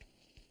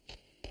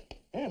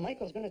 Yeah,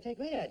 Michael's going to take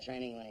radar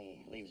training when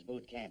he leaves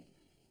boot camp.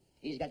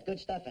 He's got good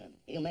stuff in him.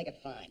 He'll make it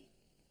fine.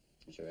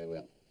 I'm sure he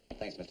will.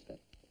 Thanks, Mr.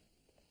 Pitt.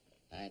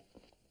 All right.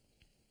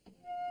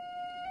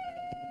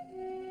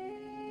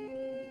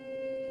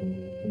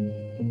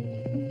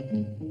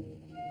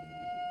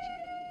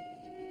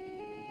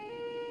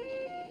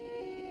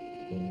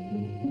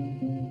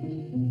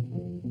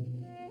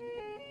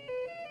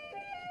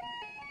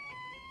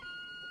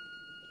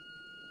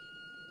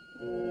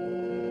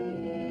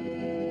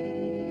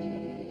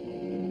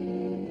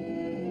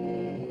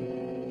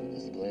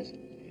 This is the place?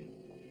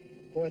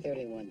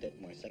 431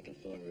 Ditmore, second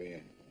floor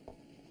rear.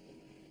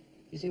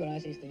 You see what I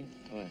see, Steve?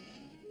 What?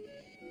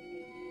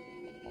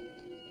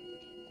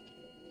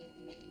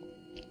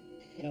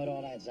 You know what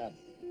all adds up?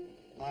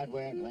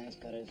 Hardware, glass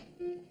cutters.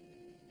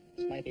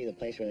 This might be the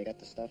place where they got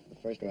the stuff for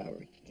the first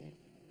robbery. Yeah.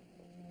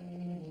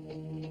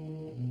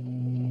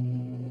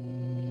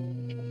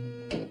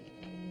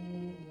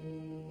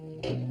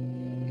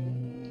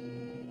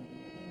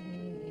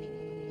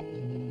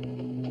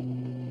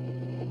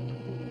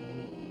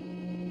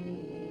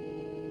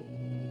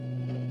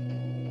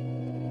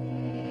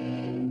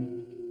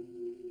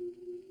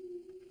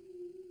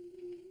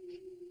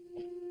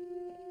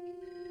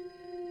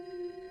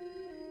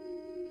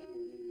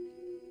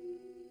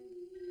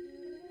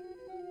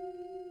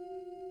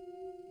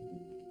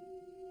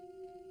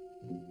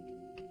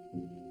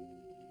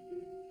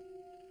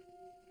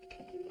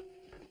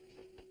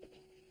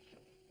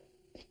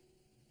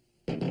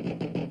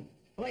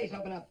 Please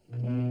open up.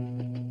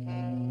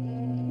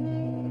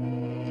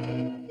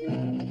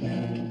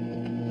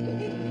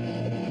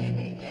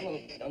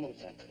 Don't move,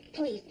 son.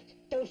 Please,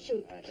 don't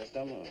shoot. All right, just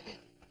don't move.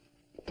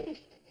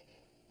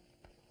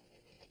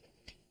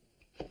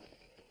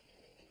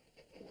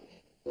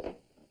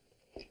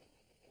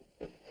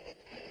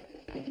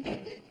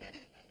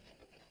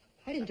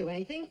 I didn't do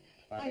anything.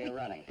 Why are you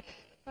running?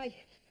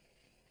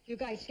 You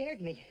guys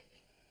scared me.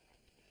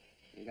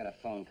 You got a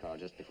phone call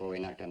just before we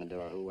knocked on the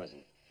door. Who was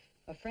it?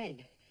 A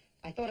friend.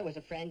 I thought it was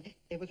a friend.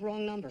 It was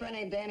wrong number. Friend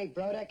named Danny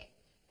Brodeck?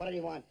 What did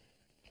he want?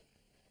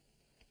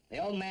 The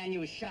old man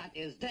you shot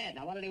is dead.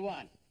 Now, what did he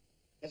want?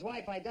 His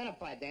wife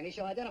identified Danny.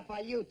 She'll identify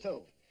you,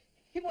 too.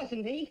 It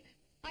wasn't me.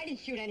 I didn't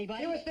shoot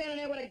anybody. You were standing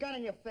there with a gun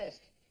in your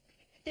fist.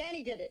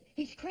 Danny did it.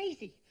 He's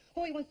crazy.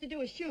 All he wants to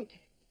do is shoot.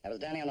 That was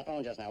Danny on the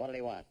phone just now. What did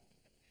he want?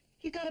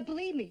 You gotta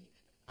believe me.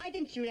 I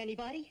didn't shoot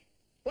anybody.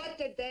 What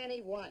did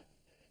Danny want?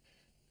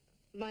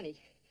 Money.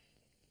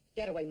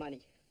 Getaway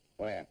money.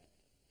 Where?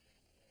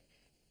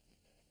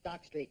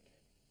 Dock Street.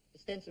 The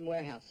Stinson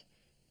warehouse.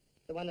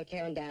 The one they're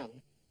tearing down.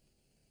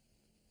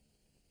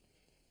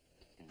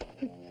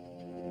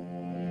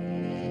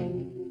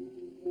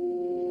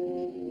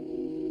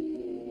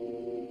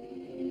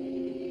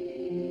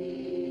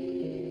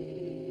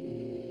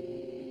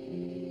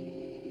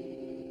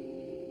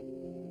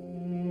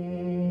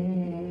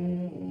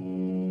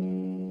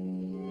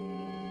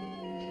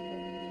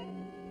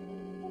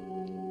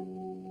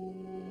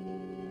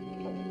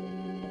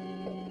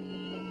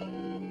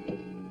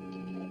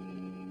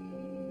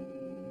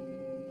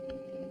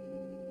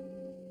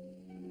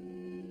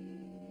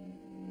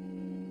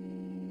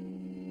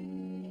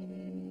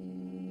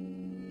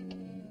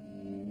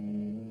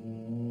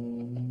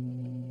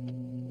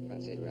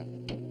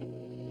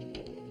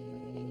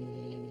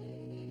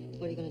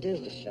 do?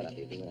 Just shut up.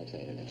 You do what I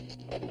say to do.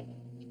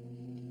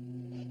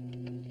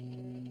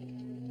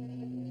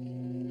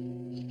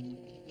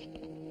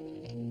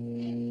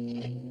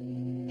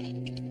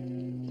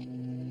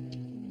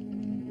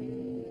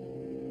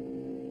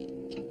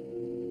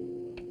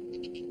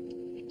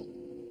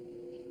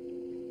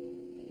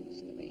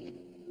 Listen to me.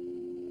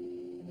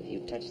 If you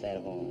touch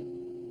that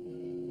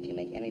horn, if you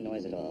make any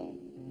noise at all,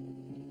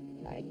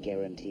 I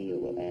guarantee you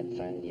will add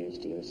 5 years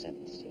to your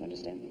sentence. You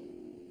understand me?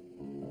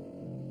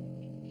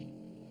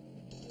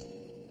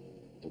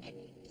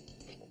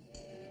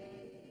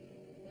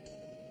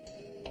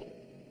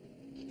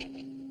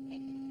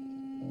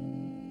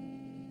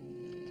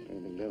 It's a pretty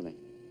big building.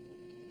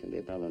 Could be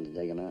a problem to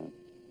dig him out.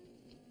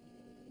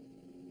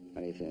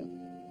 How do you feel?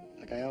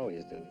 Like I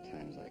always do at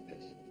times like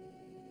this.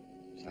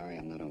 Sorry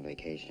I'm not on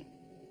vacation.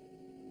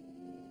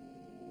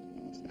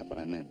 Well, that's not what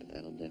I meant, but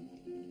that'll do.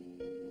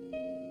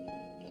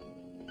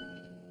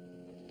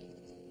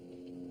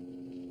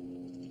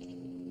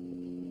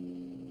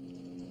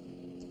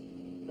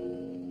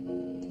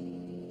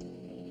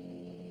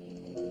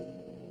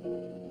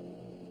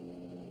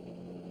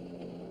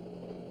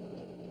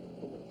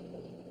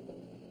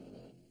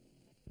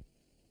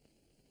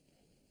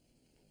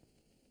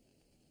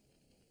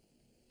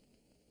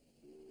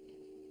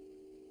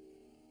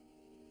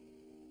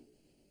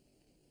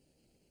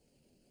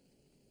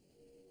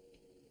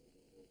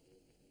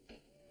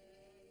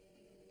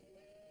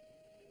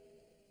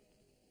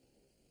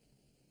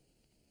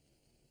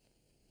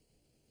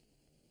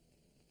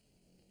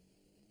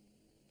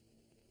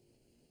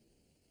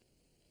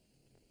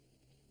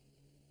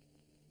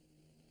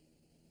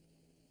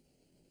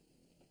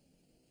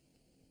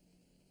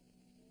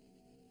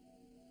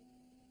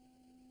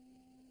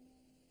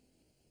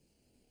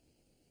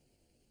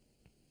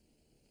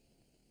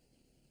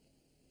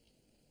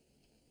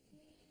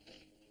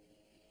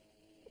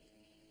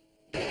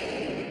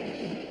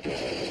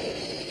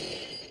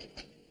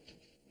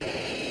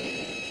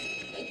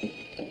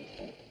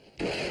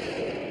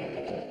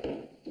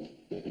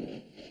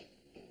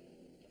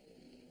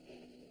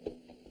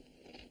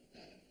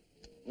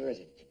 Where is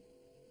it?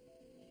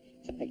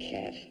 It's in the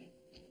cab.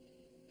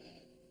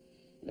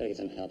 Better get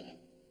some help.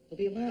 It'll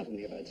be a mile from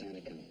here by the time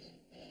it comes.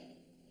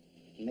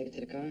 You make it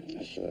to the car?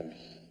 Oh, sure.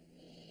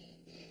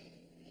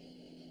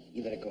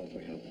 You better call for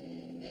help.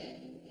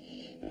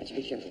 All right, you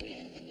be careful.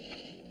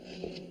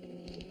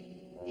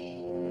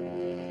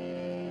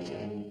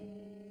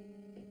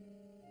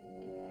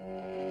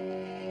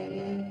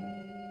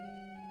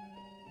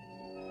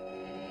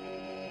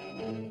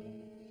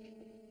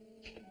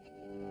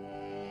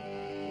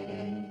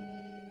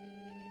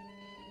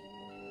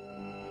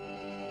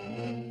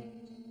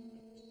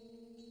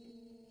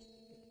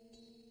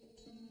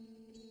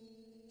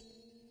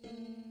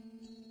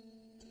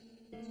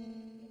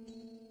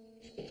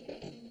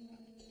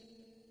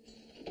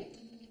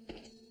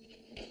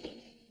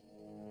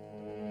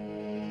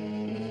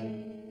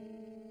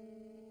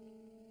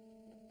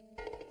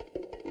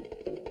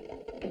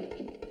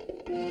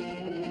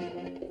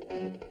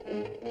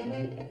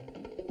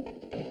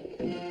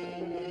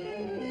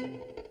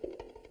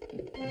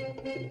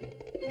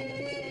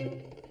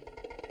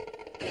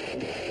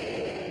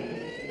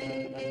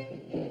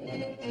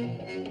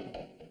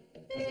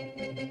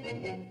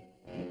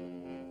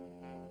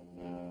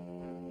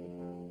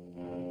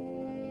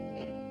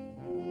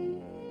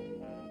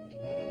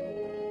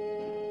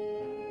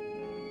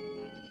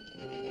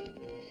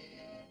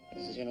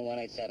 This is Unit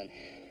 187.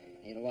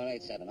 Unit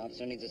 187.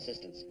 Officer needs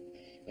assistance.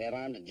 We have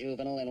armed a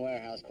juvenile in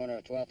warehouse, corner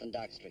of 12th and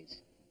Dock Streets.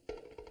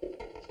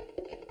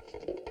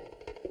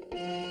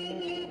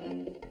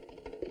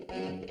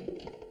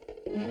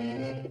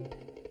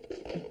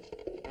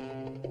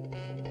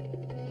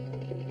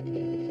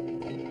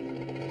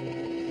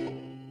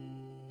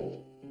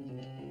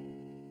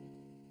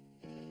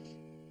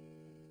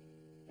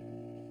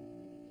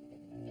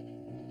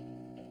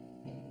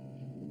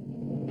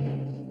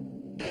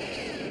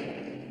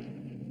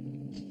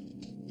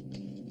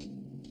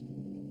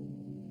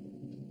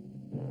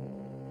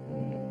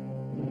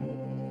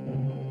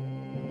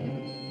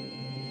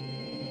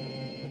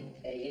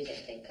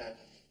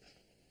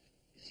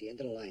 It's the end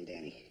of the line,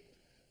 Danny.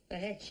 Go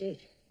ahead, shoot.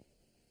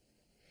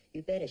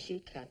 You better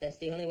shoot, cop. That's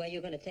the only way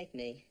you're going to take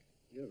me.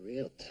 You're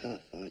real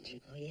tough, aren't you?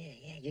 Oh,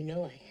 yeah, you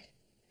know I am.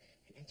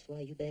 And that's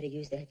why you better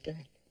use that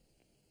gun.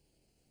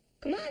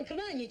 Come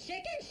on, you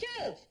chicken,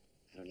 shoot!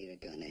 I don't need a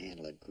gun to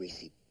handle a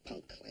greasy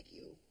punk like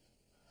you.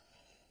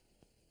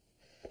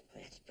 Oh,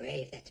 that's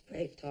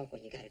brave talk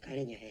when you got a gun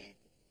in your hand.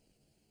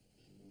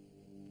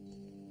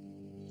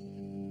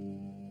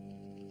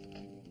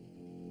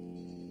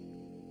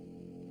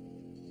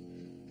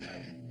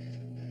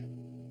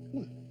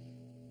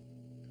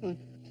 Come on.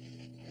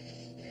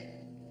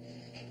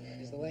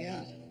 Here's the way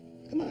out.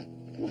 Come on.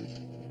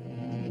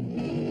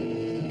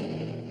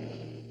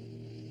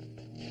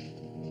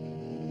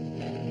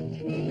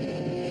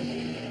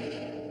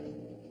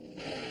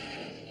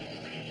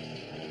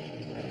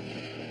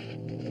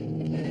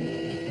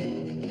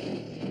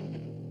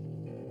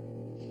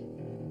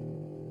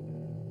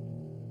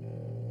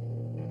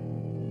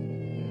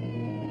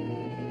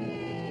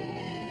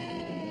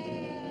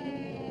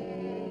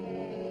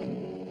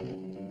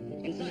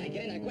 right,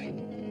 get in there, quick.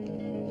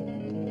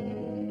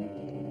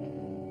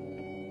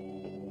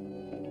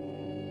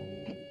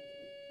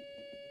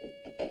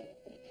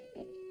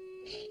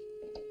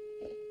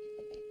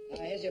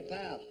 Here's your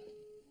pal.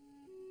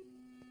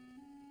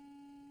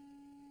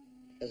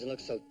 Doesn't look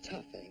so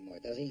tough anymore,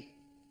 does he?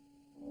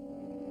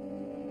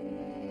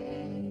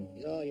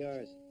 He's all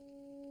yours.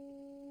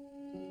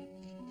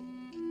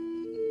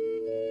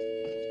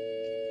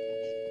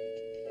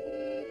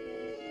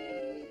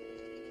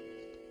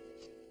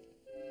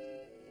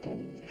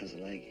 How's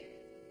the leg?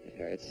 It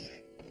hurts.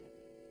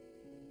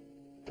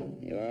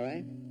 You all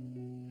right?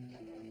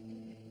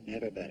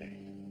 Never better.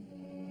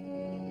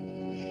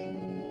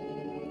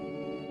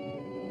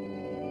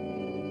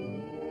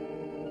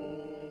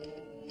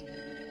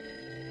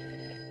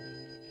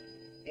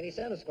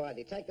 Center Squad,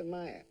 Detective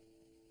Meyer.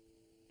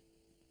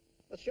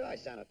 Well, sure, I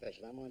sound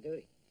official. I'm on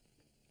duty.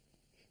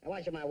 Now,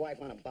 why should my wife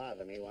want to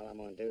bother me while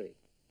I'm on duty?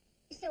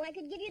 So I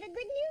could give you the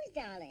good news,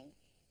 darling.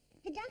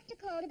 The doctor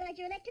called about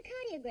your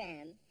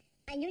electrocardiogram.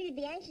 I knew you'd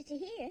be anxious to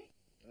hear.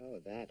 Oh,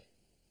 that.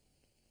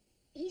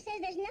 He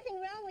says there's nothing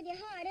wrong with your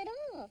heart at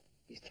all.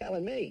 He's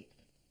telling me.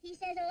 He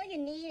says all you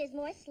need is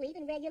more sleep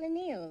and regular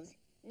meals.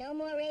 No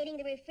more raiding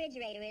the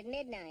refrigerator at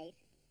midnight.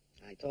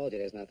 I told you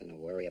there's nothing to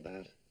worry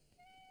about.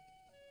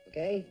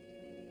 Okay?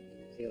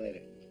 See you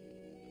later.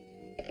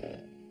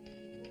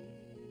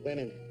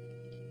 Women,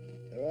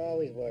 they're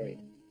always worried.